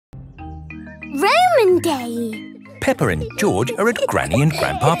Roman Day. Peppa and George are at Granny and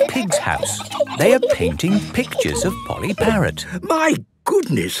Grandpa Pig's house. They are painting pictures of Polly Parrot. My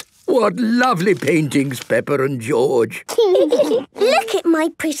goodness, what lovely paintings, Peppa and George. Look at my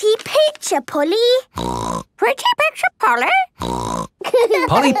pretty picture, Polly. Pretty picture, Polly.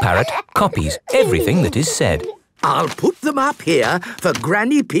 Polly Parrot copies everything that is said. I'll put them up here for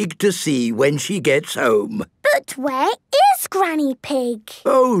Granny Pig to see when she gets home. But where is Granny Pig?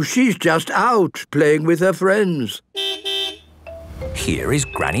 Oh, she's just out playing with her friends. Here is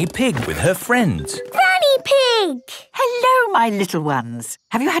Granny Pig with her friends. Granny Pig! Hello, my little ones.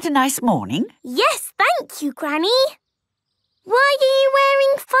 Have you had a nice morning? Yes, thank you, Granny. Why are you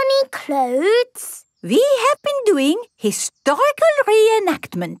wearing funny clothes? We have been doing historical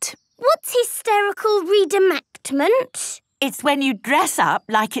reenactment. What's hysterical reenactment? It's when you dress up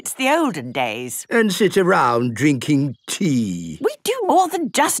like it's the olden days. And sit around drinking tea. We do more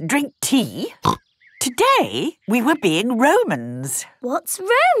than just drink tea. Today, we were being Romans. What's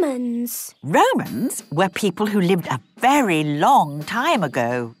Romans? Romans were people who lived a very long time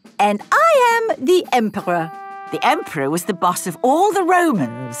ago. And I am the emperor. The emperor was the boss of all the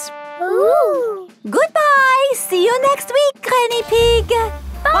Romans. Ooh. Goodbye. See you next week, Granny Pig.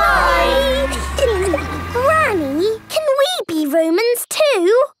 Bye! Granny, can we be Romans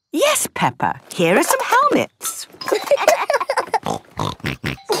too? Yes, Peppa. Here are some helmets.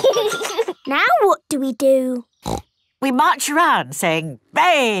 Now what do we do? We march around saying,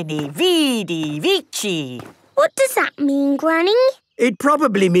 Bene, Vidi, Vici. What does that mean, Granny? It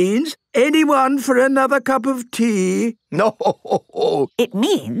probably means anyone for another cup of tea. No. It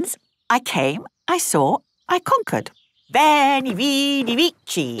means I came, I saw, I conquered. Veni, vidi,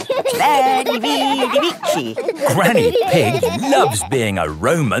 vici. Veni, vidi, vici. Granny Pig loves being a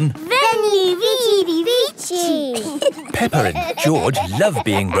Roman. Veni, vidi, vici. Peppa and George love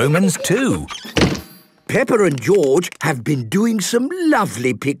being Romans too. Peppa and George have been doing some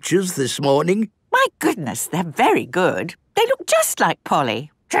lovely pictures this morning. My goodness, they're very good. They look just like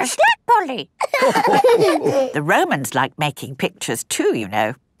Polly. Just like Polly. The Romans liked making pictures too, you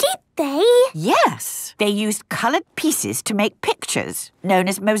know. Did they? Yes. They used coloured pieces to make pictures, known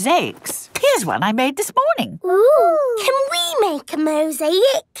as mosaics. Here's one I made this morning. Ooh. Can we make a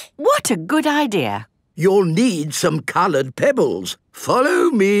mosaic? What a good idea. You'll need some coloured pebbles.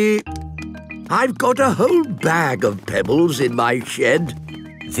 Follow me. I've got a whole bag of pebbles in my shed.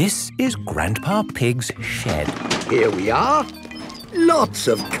 This is Grandpa Pig's shed. Here we are. Lots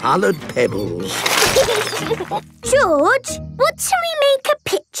of coloured pebbles. George, what shall we make a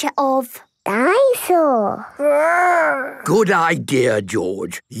picture of? Dinosaur. Good idea,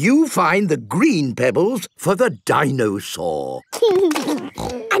 George. You find the green pebbles for the dinosaur.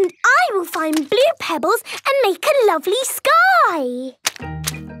 And I will find blue pebbles and make a lovely sky.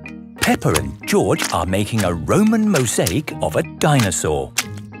 Peppa and George are making a Roman mosaic of a dinosaur.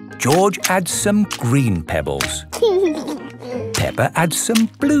 George adds some green pebbles. Peppa adds some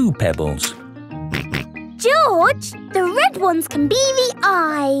blue pebbles. George, the red ones can be the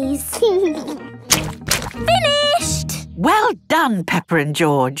eyes. Finished! Well done, Peppa and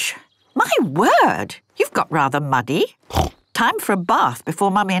George. My word, you've got rather muddy. Time for a bath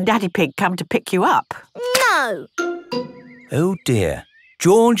before Mummy and Daddy Pig come to pick you up. No. Oh dear,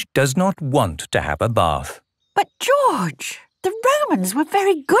 George does not want to have a bath. But George, the Romans were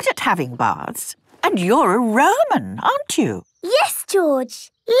very good at having baths. And you're a Roman, aren't you? Yes, George.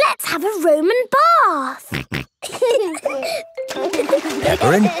 Let's have a Roman bath.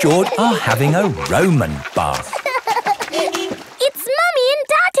 Peppa and George are having a Roman bath. It's Mummy and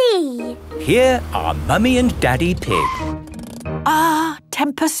Daddy. Here are Mummy and Daddy Pig. Ah,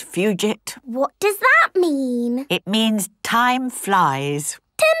 tempus fugit. What does that mean? It means time flies.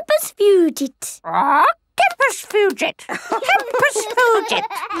 Tempus fugit. Tempus fugit. Tempus fugit.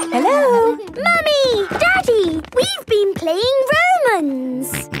 Hello. Mummy, Daddy, we've been playing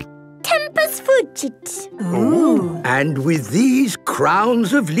Romans. Tempus fugit. Ooh. And with these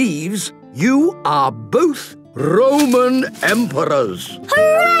crowns of leaves, you are both Roman emperors.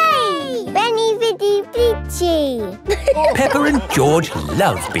 Hooray! Veni, vidi, vici. Peppa and George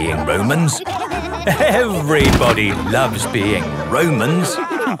love being Romans. Everybody loves being Romans.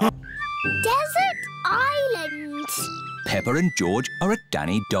 Desert Island. Peppa and George are at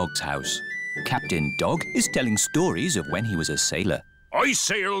Danny Dog's house. Captain Dog is telling stories of when he was a sailor. I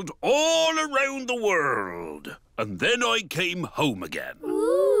sailed all around the world, and then I came home again.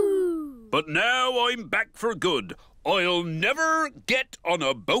 Ooh. But now I'm back for good. I'll never get on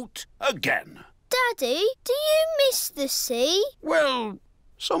a boat again. Daddy, do you miss the sea? Well,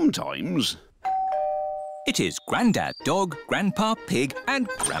 sometimes. It is Grandad Dog, Grandpa Pig and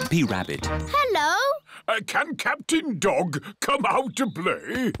Grampy Rabbit. Hello. Can Captain Dog come out to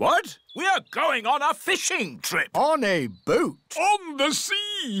play? What? We are going on a fishing trip. On a boat. On the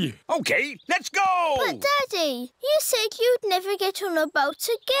sea. OK, let's go! But, Daddy, you said you'd never get on a boat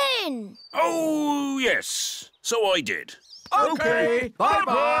again. Oh, yes. So I did. OK,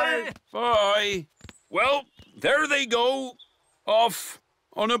 bye-bye. Bye. Well, there they go. Off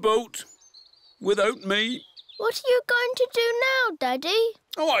on a boat. Without me. What are you going to do now, Daddy?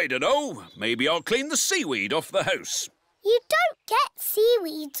 Oh, I don't know. Maybe I'll clean the seaweed off the house. You don't get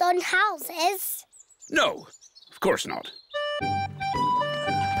seaweeds on houses. No, of course not.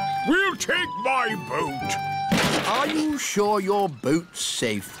 We'll take my boat. Are you sure your boat's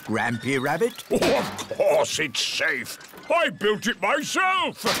safe, Grampy Rabbit? Oh, of course it's safe. I built it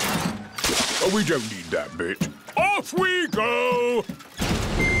myself. Oh, we don't need that bit. Off we go.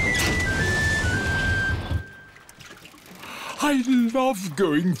 I love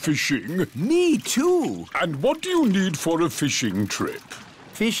going fishing. Me too. And what do you need for a fishing trip?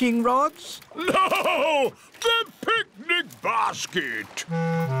 Fishing rods? No! The picnic basket!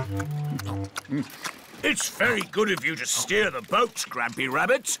 It's very good of you to steer the boat, Grampy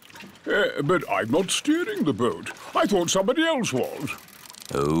Rabbit. But I'm not steering the boat. I thought somebody else was.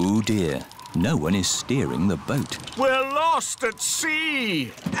 Oh dear, no one is steering the boat. We're lost at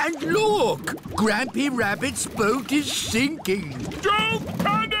sea. And look! Grampy Rabbit's boat is sinking. Don't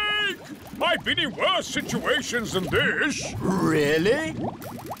panic! I've been in worse situations than this. Really?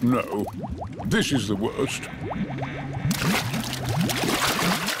 No, this is the worst.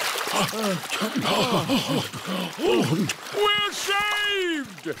 We're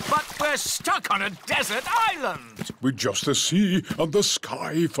saved! But we're stuck on a desert island. With just the sea and the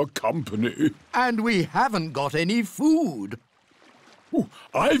sky for company. And we haven't got any food. Ooh,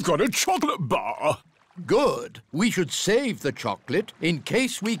 I've got a chocolate bar. Good. We should save the chocolate in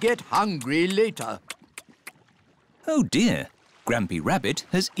case we get hungry later. Oh dear, Grampy Rabbit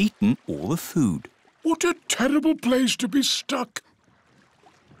has eaten all the food. What a terrible place to be stuck.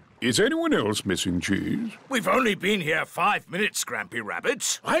 Is anyone else missing cheese? We've only been here 5 minutes, Grampy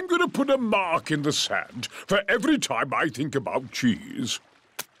Rabbit. I'm going to put a mark in the sand for every time I think about cheese.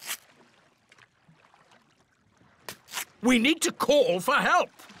 We need to call for help.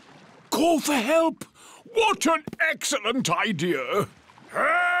 Call for help? What an excellent idea!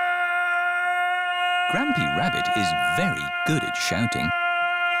 Grampy Rabbit is very good at shouting.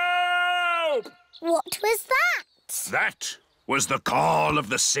 Help! What was that? That was the call of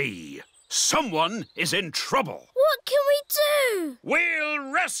the sea. Someone is in trouble. What can we do?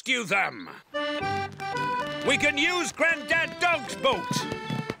 We'll rescue them. We can use Grandad Dog's boat.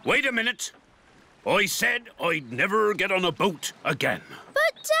 Wait a minute. I said I'd never get on a boat again.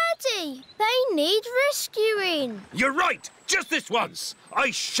 But, Daddy, they need rescuing. You're right. Just this once.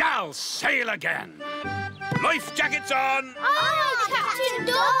 I shall sail again. Life jackets on. Aye, Captain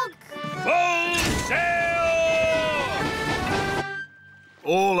Dog. Full sail!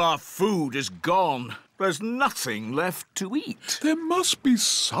 All our food is gone. There's nothing left to eat. There must be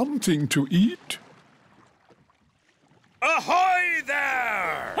something to eat. Ahoy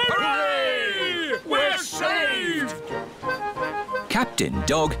there! Hooray! We're saved! Captain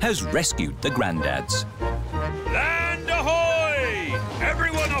Dog has rescued the granddads. Land ahoy!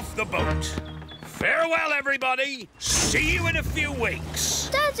 Everyone off the boat. Farewell, everybody. See you in a few weeks.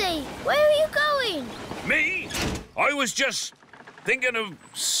 Daddy, where are you going? Me? I was just thinking of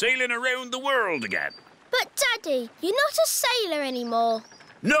sailing around the world again. But, Daddy, you're not a sailor anymore.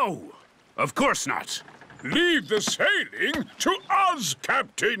 No, of course not. Leave the sailing to us,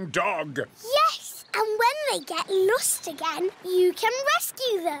 Captain Dog. Yes, and when they get lost again, you can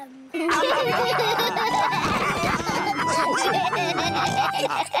rescue them.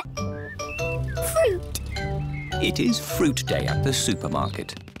 Fruit. It is fruit day at the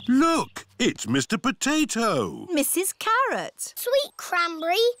supermarket. Look, it's Mr. Potato. Mrs. Carrot. Sweet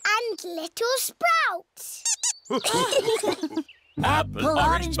cranberry and little sprouts. Apple,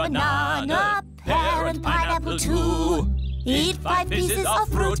 orange, banana, pear and pineapple too. Eat 5 pieces of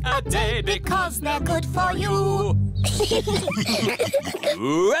fruit a day because they're good for you.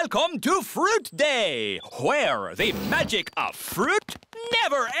 Welcome to Fruit Day, where the magic of fruit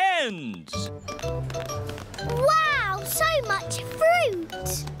never ends. Wow, so much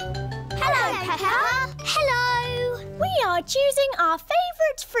fruit. Hello, Peppa. Hello. We are choosing our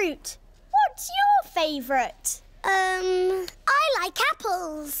favourite fruit. What's your favourite? I like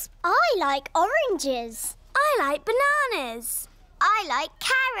apples. I like oranges. I like bananas. I like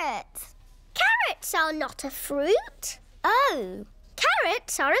carrots. Carrots are not a fruit. Oh,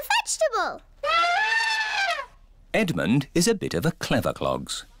 carrots are a vegetable. Edmund is a bit of a clever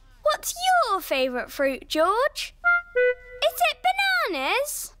clogs. What's your favourite fruit, George? Is it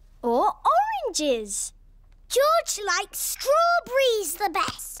bananas or oranges? George likes strawberries the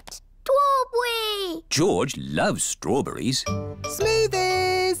best. Strawberry! George loves strawberries.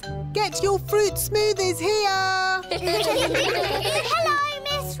 Smoothies! Get your fruit smoothies here! Hello,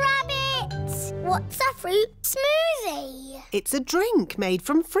 Miss Rabbit! What's a fruit smoothie? It's a drink made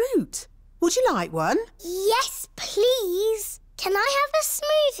from fruit. Would you like one? Yes, please. Can I have a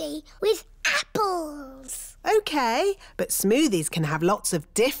smoothie with apples? OK, but smoothies can have lots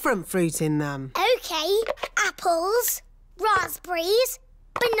of different fruit in them. OK, apples, raspberries,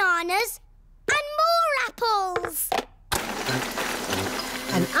 bananas and more apples.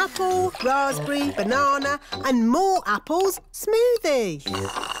 An apple, raspberry, banana and more apples smoothie.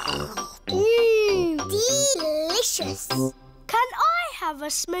 Delicious. Can I have a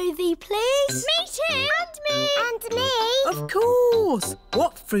smoothie, please? Me too. And me. And me. Of course.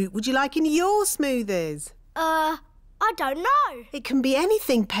 What fruit would you like in your smoothies? I don't know. It can be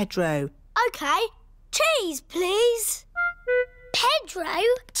anything, Pedro. OK, cheese, please. Pedro,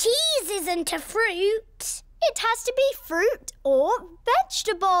 cheese isn't a fruit. It has to be fruit or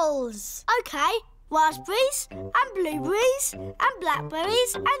vegetables. OK, raspberries and blueberries and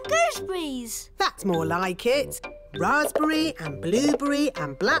blackberries and gooseberries. That's more like it. Raspberry and blueberry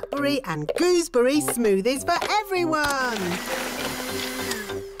and blackberry and gooseberry smoothies for everyone.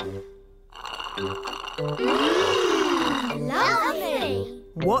 Lovely.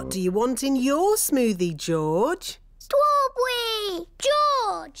 What do you want in your smoothie, George? Strawberry.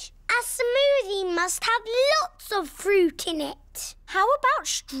 George, a smoothie must have lots of fruit in it. How about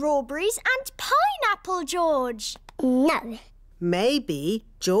strawberries and pineapple, George? No. Maybe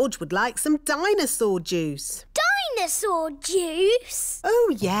George would like some dinosaur juice. Dinosaur juice?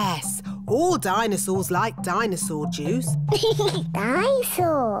 Oh, yes. All dinosaurs like dinosaur juice.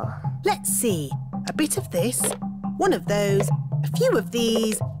 Dinosaur. Let's see. A bit of this, one of those, a few of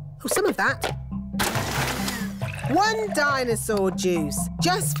these, oh, some of that. One dinosaur juice,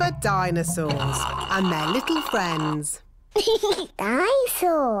 just for dinosaurs and their little friends.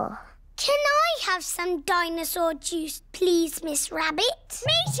 Dinosaur. Can I have some dinosaur juice, please, Miss Rabbit?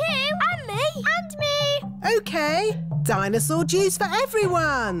 Me too. And me. And me. OK, dinosaur juice for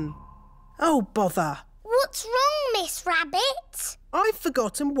everyone. Oh, bother. What's wrong, Miss Rabbit? I've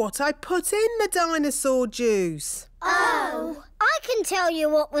forgotten what I put in the dinosaur juice. Oh, I can tell you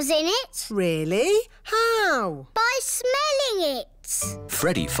what was in it. Really? How? By smelling it.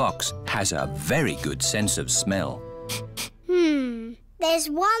 Freddy Fox has a very good sense of smell. There's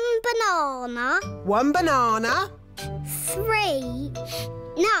one banana. One banana.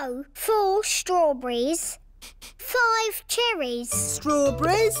 4 strawberries. 5 cherries.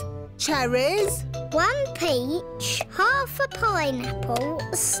 Strawberries, cherries. 1 peach, half a pineapple,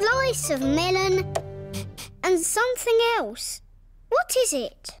 a slice of melon and something else. What is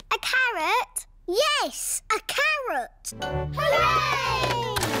it? A carrot? Yes, a carrot. Hooray!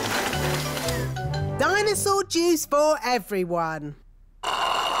 Dinosaur juice for everyone.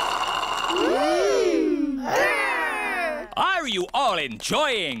 Are you all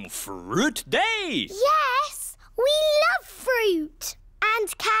enjoying Fruit Day? Yes, we love fruit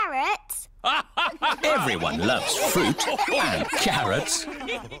and carrots. Everyone loves fruit and carrots.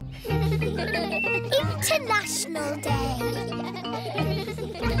 International Day.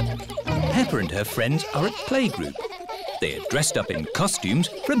 Peppa and her friends are at playgroup. They are dressed up in costumes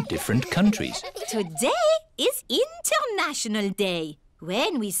from different countries. Today is International Day,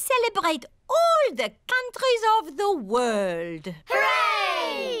 when we celebrate all the countries of the world.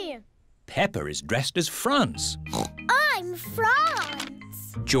 Hooray! Peppa is dressed as France. I'm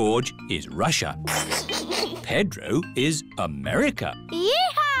France. George is Russia. Pedro is America.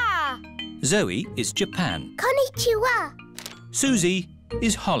 Yeehaw! Zoe is Japan. Konnichiwa. Susie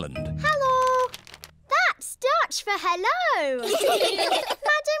is Holland. Hello. That's Dutch for hello.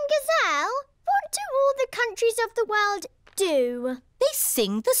 Madam Gazelle, what do all the countries of the world do? They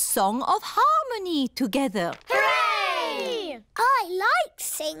sing the song of harmony together. Hooray! I like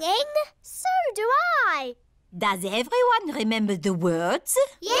singing. So do I. Does everyone remember the words?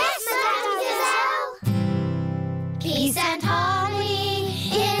 Yes, Madam Gazelle. Peace and harmony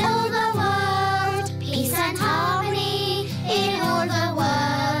in all the world. Peace and harmony in all the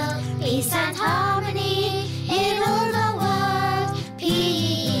world. Peace and harmony in all the world.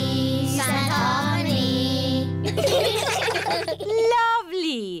 Peace and harmony.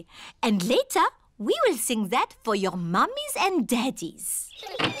 Lovely! And later, we will sing that for your mummies and daddies.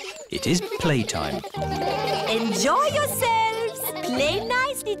 It is playtime. Enjoy yourselves! play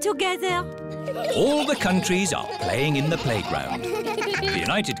nicely together. All the countries are playing in the playground. The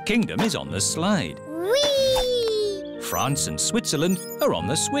United Kingdom is on the slide. Whee! France and Switzerland are on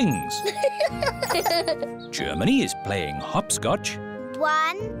the swings. Germany is playing hopscotch.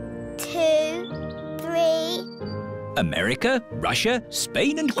 1, 2, 3. America, Russia,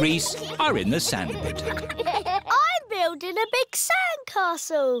 Spain and Greece are in the sandpit. I'm building a big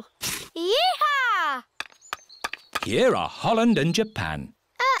sandcastle. Yeehaw! Here are Holland and Japan.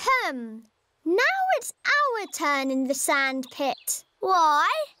 Now it's our turn in the sandpit. Why?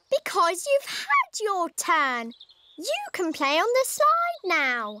 Because you've had your turn. You can play on the slide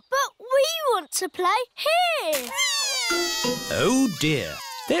now. But we want to play here. Oh dear,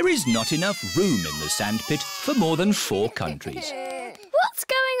 there is not enough room in the sandpit for more than 4 countries. What's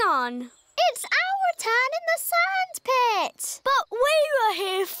going on? It's our turn in the sandpit. But we were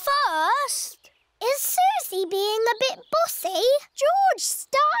here first. Is Susie being a bit bossy? George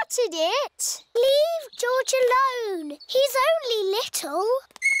started it. Leave George alone. He's only little.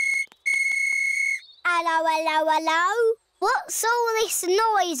 Hello, hello, hello. What's all this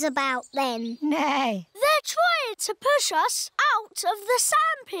noise about then? Nay. They're trying to push us out of the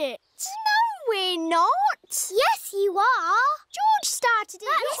sandpit. No, we're not. Yes, you are. George started it.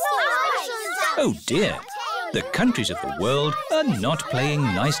 Oh dear, the countries of the world are not playing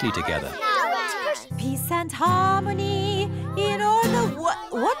nicely together. Peace and harmony in all the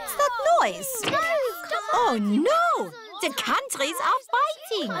what's that noise? Oh no! The countries are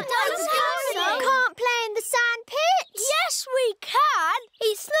fighting. You can't play in the sandpit. Yes, we can.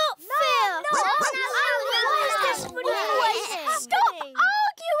 It's not fair. Stop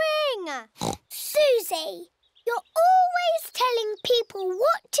arguing. Susie, you're always telling people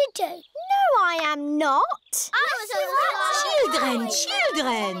what to do. No, I am not.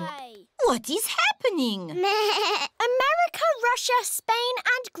 Children! What is happening? America, Russia, Spain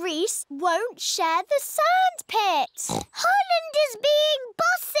and Greece won't share the sandpit. Holland is being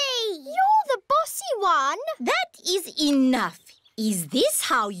bossy. You're the bossy one. That is enough. Is this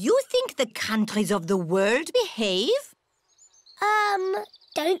how you think the countries of the world behave?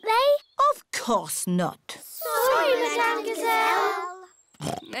 Don't they? Of course not. Sorry, Madame Gazelle.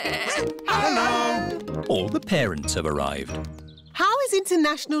 Hello. All the parents have arrived. How is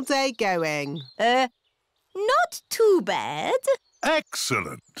International Day going? Not too bad.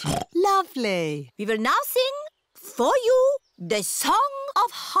 Excellent. Lovely. We will now sing for you the Song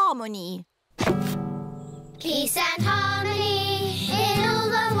of Harmony. Peace and harmony in all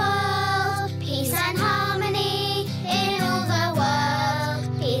the world. Peace and harmony in all the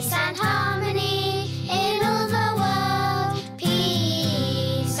world. Peace and harmony in all the world.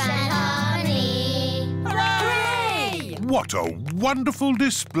 Peace and harmony. Hooray! What a wonderful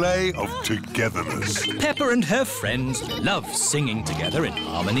display of togetherness. Peppa and her friends love singing together in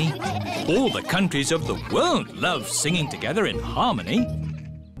harmony. All the countries of the world love singing together in harmony.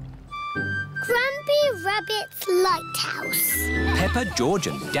 Grumpy Rabbit's Lighthouse. Peppa, George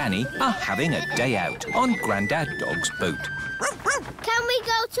and Danny are having a day out on Grandad Dog's boat. Can we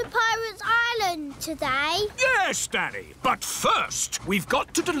go to Pirates Island today? Yes, Danny. But first, we've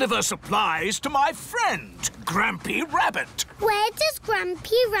got to deliver supplies to my friend, Grampy Rabbit. Where does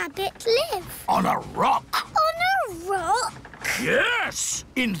Grumpy Rabbit live? On a rock. On a rock? Yes,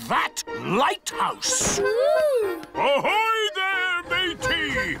 in that lighthouse. Ooh. Ahoy there,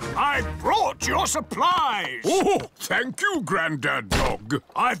 matey! I brought your supplies. Oh, thank you, Grandad Dog.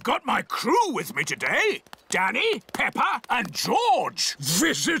 I've got my crew with me today. Danny, Peppa and George.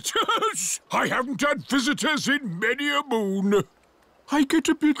 Visitors? I haven't had visitors in many a moon. I get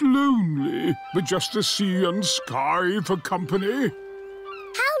a bit lonely with just the sea and sky for company.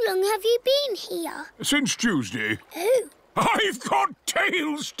 How long have you been here? Since Tuesday. Oh. I've got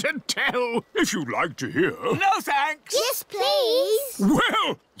tales to tell, if you'd like to hear. No, thanks. Yes, please.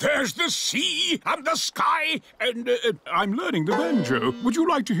 Well, there's the sea and the sky, and I'm learning the banjo. Would you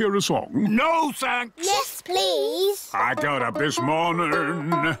like to hear a song? No, thanks. Yes, please. I got up this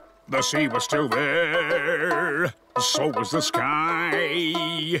morning. The sea was still there. So was the sky.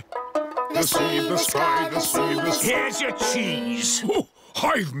 The sea, the sky, the sea, the sky. Here's your cheese. Oh,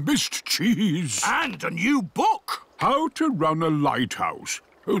 I've missed cheese. And a new book. How to run a lighthouse.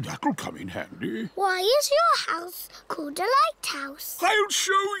 Oh, that'll come in handy. Why is your house called a lighthouse? I'll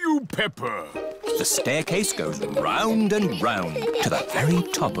show you, Peppa. The staircase goes round and round to the very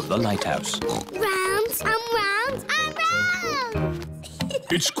top of the lighthouse. Round and round and round.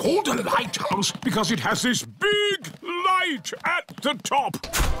 It's called a lighthouse because it has this big light at the top.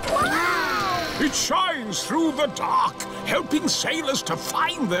 Wow! It shines through the dark, helping sailors to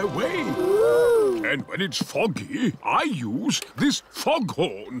find their way. Ooh. And when it's foggy, I use this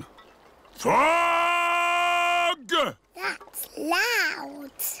foghorn. Fog! That's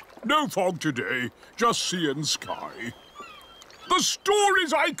loud. No fog today, just sea and sky. The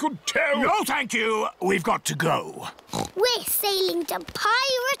stories I could tell... No, thank you. We've got to go. We're sailing to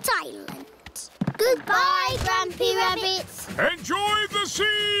Pirate Island. Goodbye, Grampy Rabbit. Enjoy the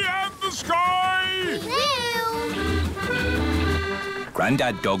sea and the sky! Will.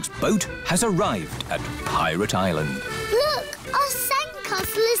 Grandad Dog's boat has arrived at Pirate Island. Look, our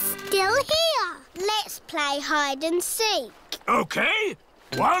sandcastle is still here. Let's play hide and seek. OK.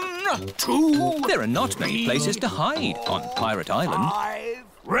 1, 2... There are not many places to hide on Pirate Island. 5.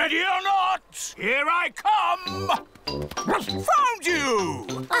 Ready or not, here I come. Found you!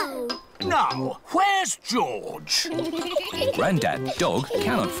 Oh. Now, where's George? Grandad Dog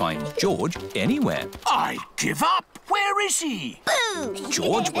cannot find George anywhere. I give up. Where is he? Boo!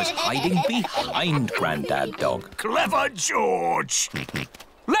 George was hiding behind Grandad Dog. Clever George.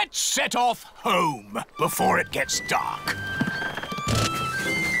 Let's set off home before it gets dark.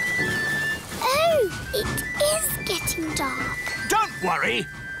 Oh, it is getting dark. Don't worry.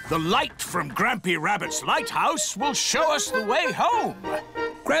 The light from Grampy Rabbit's lighthouse will show us the way home.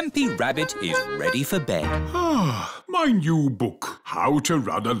 Grampy Rabbit is ready for bed. My new book, How to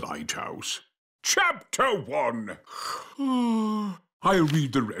Run a Lighthouse. Chapter 1. I'll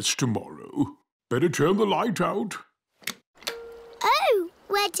read the rest tomorrow. Better turn the light out. Oh,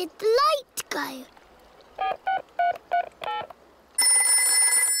 where did the light go?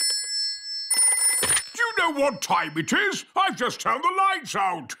 Do you know what time it is? I've just turned the lights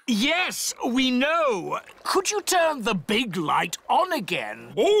out. Yes, we know. Could you turn the big light on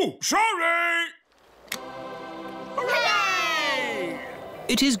again? Oh, sorry! Hooray!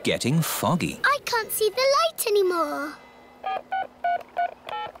 It is getting foggy. I can't see the light anymore.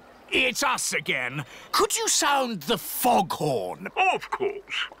 It's us again. Could you sound the foghorn? Of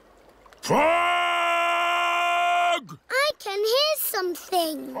course. Fog! I can hear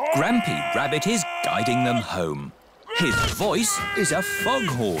something. Grampy Rabbit is guiding them home. His voice is a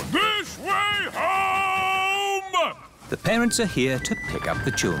foghorn. This way home! The parents are here to pick up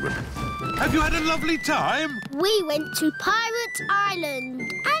the children. Have you had a lovely time? We went to Pirate Island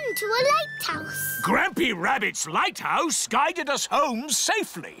and to a lighthouse. Grampy Rabbit's lighthouse guided us home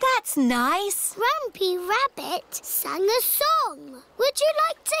safely. That's nice. Grampy Rabbit sang a song. Would you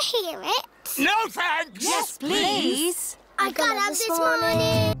like to hear it? No, thanks. Yes, please. I got up this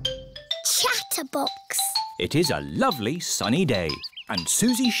morning. Chatterbox. It is a lovely sunny day, and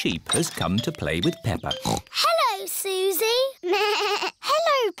Susie Sheep has come to play with Peppa. Hello, Susie.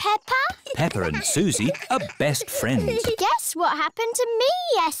 Hello, Peppa. Peppa and Susie are best friends. Guess what happened to me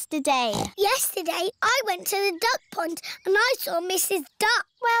yesterday? Yesterday, I went to the duck pond and I saw Mrs. Duck.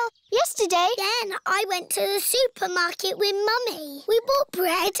 Well, yesterday... Then I went to the supermarket with Mummy. We bought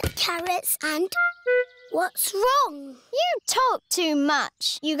bread, carrots and... What's wrong? You talk too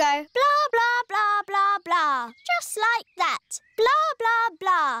much. You go blah, blah, blah, blah, blah. Just like that. Blah, blah,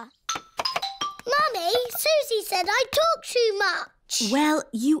 blah. Mummy, Susie said I talk too much. Well,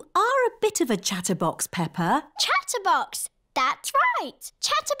 you are a bit of a chatterbox, Peppa. Chatterbox. That's right.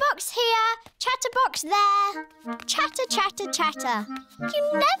 Chatterbox here, chatterbox there. Chatter, chatter, chatter.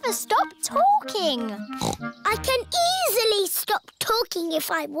 You never stop talking. I can easily stop talking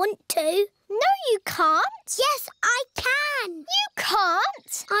if I want to. No, you can't. Yes, I can. You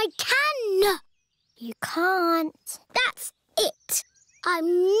can't. I can. You can't. That's it. I'm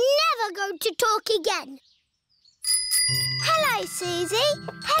never going to talk again. Hello, Susie.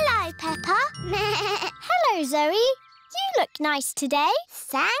 Hello, Peppa. Hello, Zoe. You look nice today.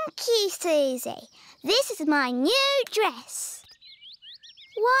 Thank you, Susie. This is my new dress.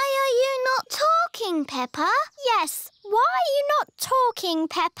 Why are you not talking, Peppa? Yes, why are you not talking,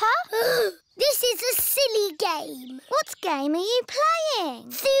 Peppa? This is a silly game. What game are you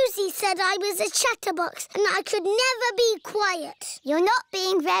playing? Susie said I was a chatterbox and I could never be quiet. You're not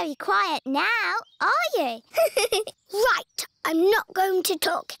being very quiet now, are you? Right, I'm not going to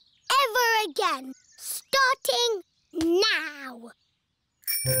talk ever again. Starting now.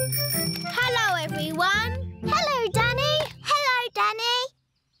 Hello, everyone. Hello, Danny. Hello, Danny.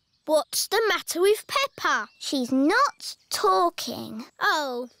 What's the matter with Peppa? She's not talking.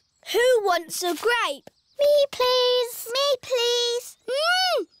 Oh, who wants a grape? Me, please. Me, please.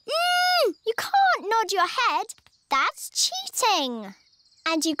 You can't nod your head. That's cheating.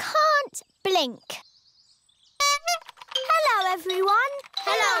 And you can't blink. Hello, everyone.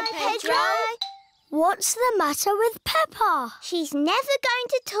 Hello, Pedro. What's the matter with Peppa? She's never going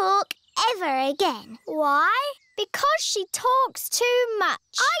to talk ever again. Why? Because she talks too much.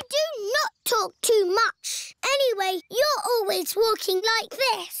 I do not talk too much. Anyway, you're always walking like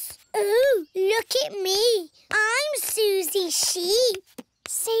this. Ooh, look at me. I'm Susie Sheep.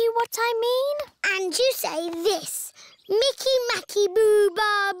 See what I mean? And you say this. Mickey Macky Boo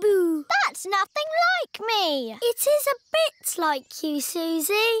Ba Boo. That's nothing like me. It is a bit like you,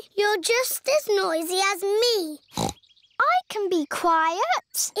 Susie. You're just as noisy as me. I can be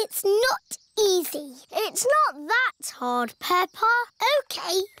quiet. It's not easy. It's not that hard, Peppa. OK,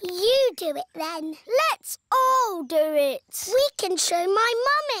 you do it then. Let's all do it. We can show my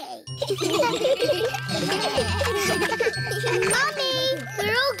mummy. Mummy,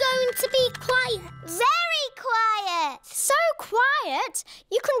 we're all going to be quiet. Very quiet. So quiet,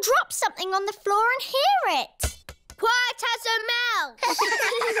 you can drop something on the floor and hear it. Quiet as a mouse.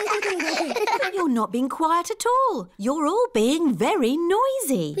 You're not being quiet at all. You're all being very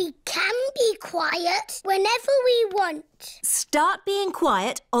noisy. We can be quiet whenever we want. Start being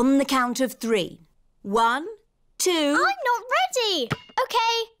quiet on the count of 3. 1, 2... I'm not ready. OK,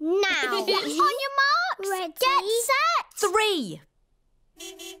 now. On your marks. Ready. Get set. 3.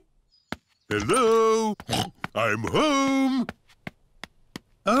 Hello? I'm home.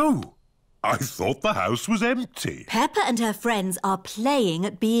 Oh, I thought the house was empty. Peppa and her friends are playing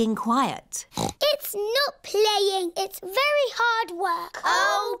at being quiet. It's not playing. It's very hard work.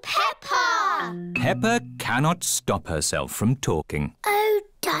 Oh, Peppa! Peppa cannot stop herself from talking. Oh,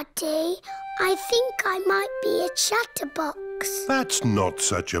 Daddy, I think I might be a chatterbox. That's not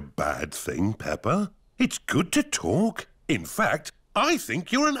such a bad thing, Peppa. It's good to talk. In fact, I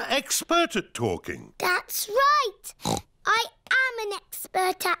think you're an expert at talking. That's right. I am an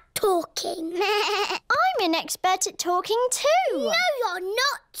expert at talking. I'm an expert at talking too. No, you're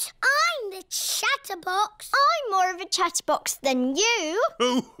not. I'm the chatterbox. I'm more of a chatterbox than you.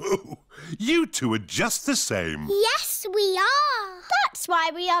 Oh, you two are just the same. Yes, we are. That's why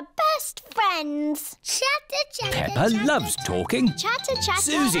we are best friends. Chatter, chatter, Peppa chatter, loves chatter. talking. Chatter, chatter.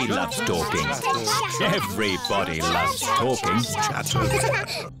 Susie loves talking. Everybody loves talking. Chatter.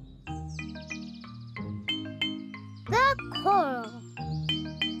 The coral.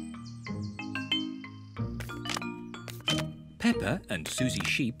 Peppa and Susie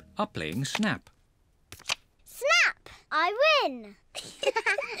Sheep are playing Snap. Snap! I win.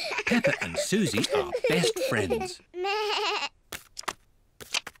 Peppa and Susie are best friends.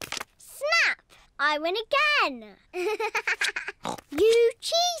 Snap! I win again. You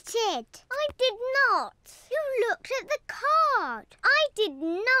cheated. I did not. You looked at the card. I did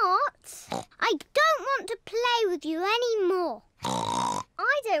not. I don't want to play with you anymore.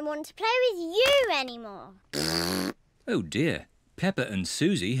 I don't want to play with you anymore. Oh dear, Peppa and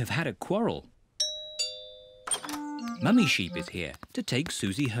Susie have had a quarrel. Mummy Sheep is here to take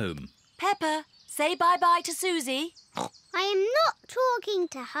Susie home. Peppa, say bye-bye to Susie. I am not talking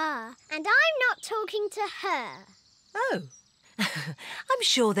to her, and I'm not talking to her. Oh. I'm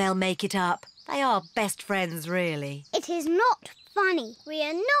sure they'll make it up. They are best friends, really. It is not funny. We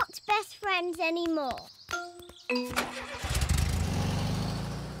are not best friends anymore.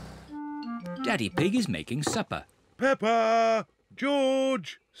 Daddy Pig is making supper. Peppa!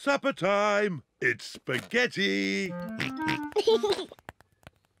 George! Supper time! It's spaghetti!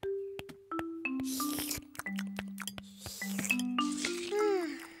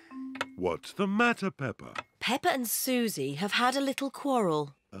 What's the matter, Peppa? Peppa and Susie have had a little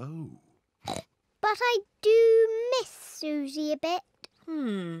quarrel. Oh. But I do miss Susie a bit.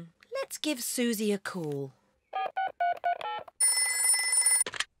 Let's give Susie a call.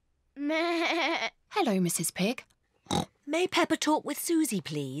 Hello, Mrs. Pig. May Peppa talk with Susie,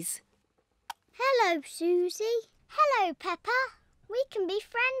 please? Hello, Susie. Hello, Peppa. We can be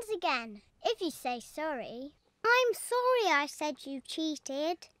friends again, if you say sorry. I'm sorry I said you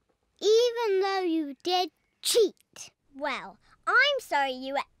cheated, even though you did cheat. Well, I'm sorry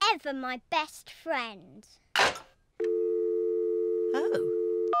you were ever my best friend. Oh.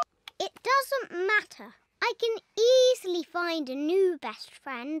 It doesn't matter. I can easily find a new best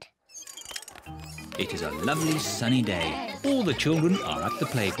friend. It is a lovely sunny day. All the children are at the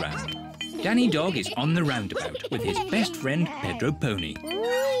playground. Danny Dog is on the roundabout with his best friend Pedro Pony.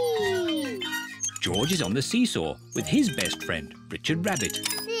 Whee! George is on the seesaw with his best friend Richard Rabbit.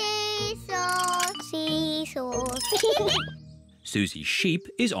 Seesaw, seesaw. Susie Sheep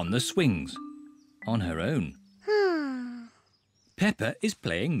is on the swings, on her own. Peppa is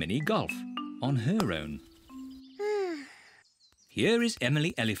playing mini golf, on her own. Here is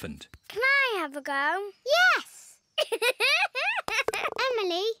Emily Elephant. Can I have a go? Yes!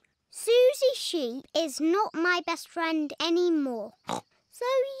 Emily, Susie Sheep is not my best friend anymore. So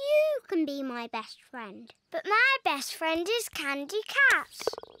you can be my my best friend. But my best friend is Candy Cat.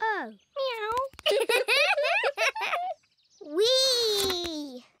 Oh. Meow.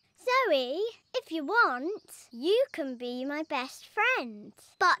 Wee! Zoe, if you want, you can be my best friend.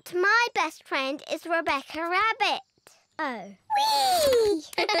 But my best friend is Rebecca Rabbit. Oh. Wee!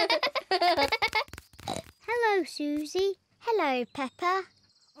 Hello, Susie. Hello, Peppa.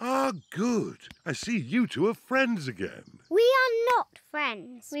 Ah, good. I see you two are friends again. We are not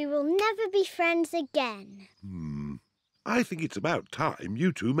friends. We will never be friends again. I think it's about time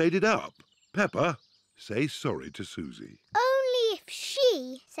you two made it up. Peppa, say sorry to Susie. Only if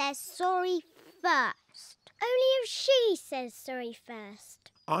she says sorry first. Only if she says sorry first.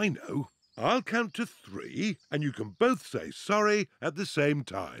 I know. I'll count to 3 and you can both say sorry at the same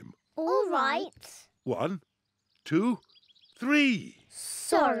time. All right. 1, 2, 3.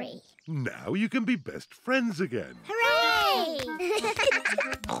 Sorry. Now you can be best friends again. Hooray!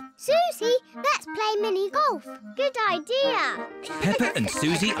 Susie, let's play mini golf. Good idea. Peppa and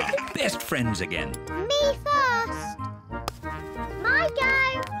Susie are best friends again. Me first. My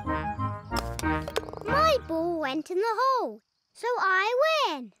go. My ball went in the hole, so I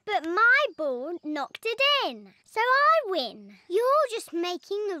win. But my ball knocked it in, so I win. You're just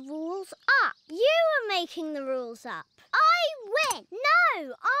making the rules up. You are making the rules up. I win.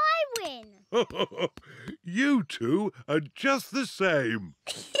 No, I win. You two are just the same.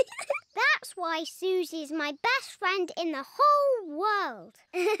 That's why Susie's my best friend in the whole world.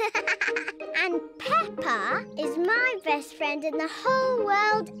 And Peppa is my best friend in the whole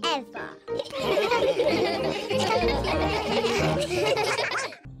world ever.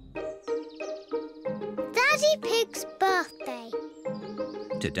 Daddy Pig's birthday.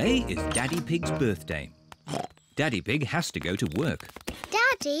 Today is Daddy Pig's birthday. Daddy Pig has to go to work.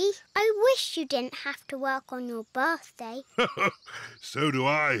 Daddy, I wish you didn't have to work on your birthday. So do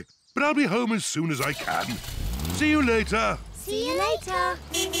I. But I'll be home as soon as I can. See you later. See you later.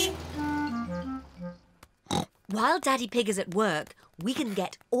 While Daddy Pig is at work, we can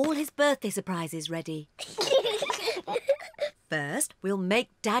get all his birthday surprises ready. First, we'll make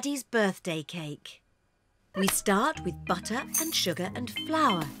Daddy's birthday cake. We start with butter and sugar and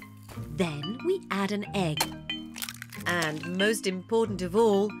flour. Then we add an egg. And most important of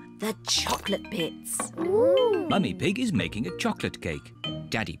all, the chocolate bits. Ooh. Mummy Pig is making a chocolate cake.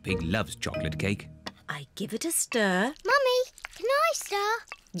 Daddy Pig loves chocolate cake. I give it a stir. Mummy, can I stir?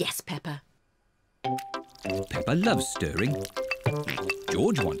 Yes, Peppa. Peppa loves stirring.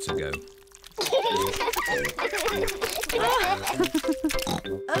 George wants a go.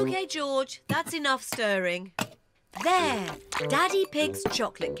 OK, George, that's enough stirring. There, Daddy Pig's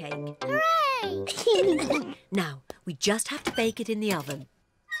chocolate cake. Hooray! Now, we just have to bake it in the oven.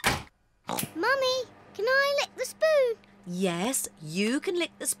 Mummy, can I lick the spoon? Yes, you can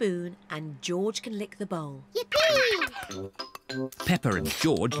lick the spoon and George can lick the bowl. Yippee! Peppa and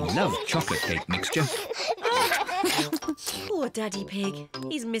George love chocolate cake mixture. Poor Daddy Pig.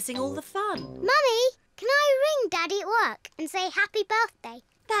 He's missing all the fun. Mummy, can I ring Daddy at work and say happy birthday?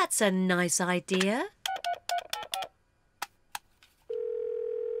 That's a nice idea.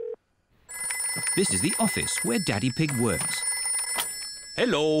 This is the office where Daddy Pig works.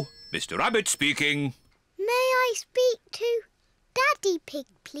 Hello, Mr. Rabbit speaking. May I speak to Daddy Pig,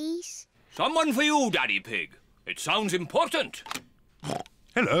 please? Someone for you, Daddy Pig. It sounds important.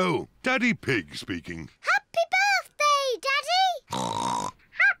 Hello, Daddy Pig speaking. Happy birthday, Daddy!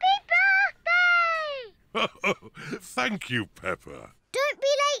 Happy birthday! Thank you, Peppa. Don't be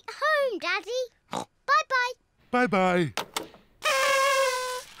late home, Daddy. Bye-bye. Bye-bye.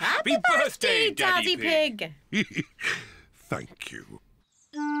 Happy birthday, Daddy Pig. Thank you.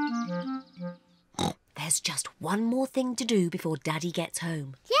 There's just one more thing to do before Daddy gets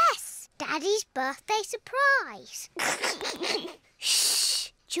home. Yes, Daddy's birthday surprise.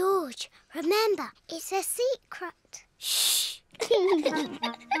 Shh, George, remember, it's a secret. Shh.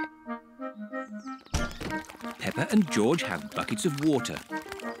 Peppa and George have buckets of water.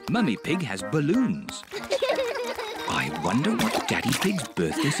 Mummy Pig has balloons. I wonder what Daddy Pig's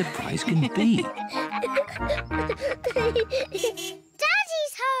birthday surprise can be.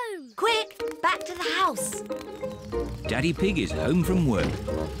 Daddy's home! Quick, back to the house. Daddy Pig is home from work.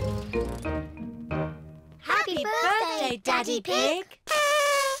 Happy birthday, Daddy Pig!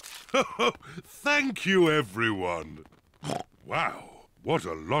 Thank you, everyone. Wow, what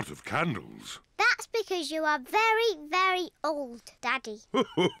a lot of candles. That's because you are very, very old, Daddy.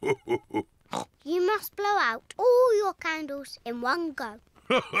 You must blow out all your candles in one go.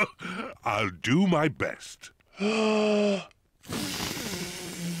 I'll do my best.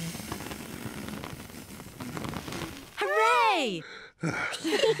 Hooray!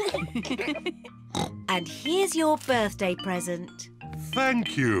 And here's your birthday present.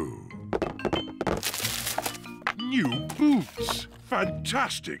 Thank you. New boots.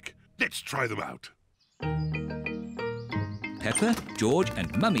 Fantastic. Let's try them out. Peppa, George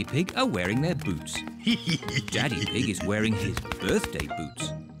and Mummy Pig are wearing their boots. Daddy Pig is wearing his birthday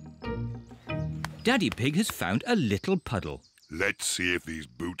boots. Daddy Pig has found a little puddle. Let's see if these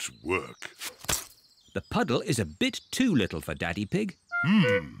boots work. The puddle is a bit too little for Daddy Pig.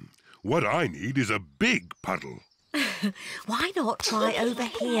 What I need is a big puddle. Why not try over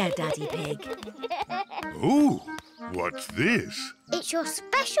here, Daddy Pig? Ooh, what's this? It's your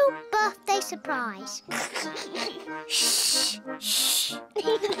special birthday surprise. Shh, shh.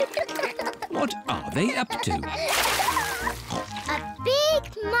 What are they up to? A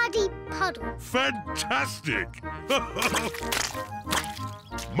big muddy puddle. Fantastic!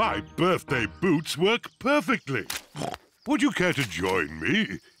 My birthday boots work perfectly. Would you care to join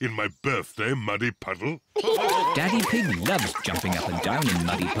me in my birthday muddy puddle? Daddy Pig loves jumping up and down in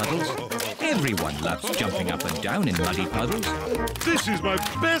muddy puddles. Everyone loves jumping up and down in muddy puddles. This is my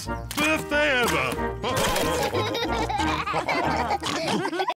best birthday ever!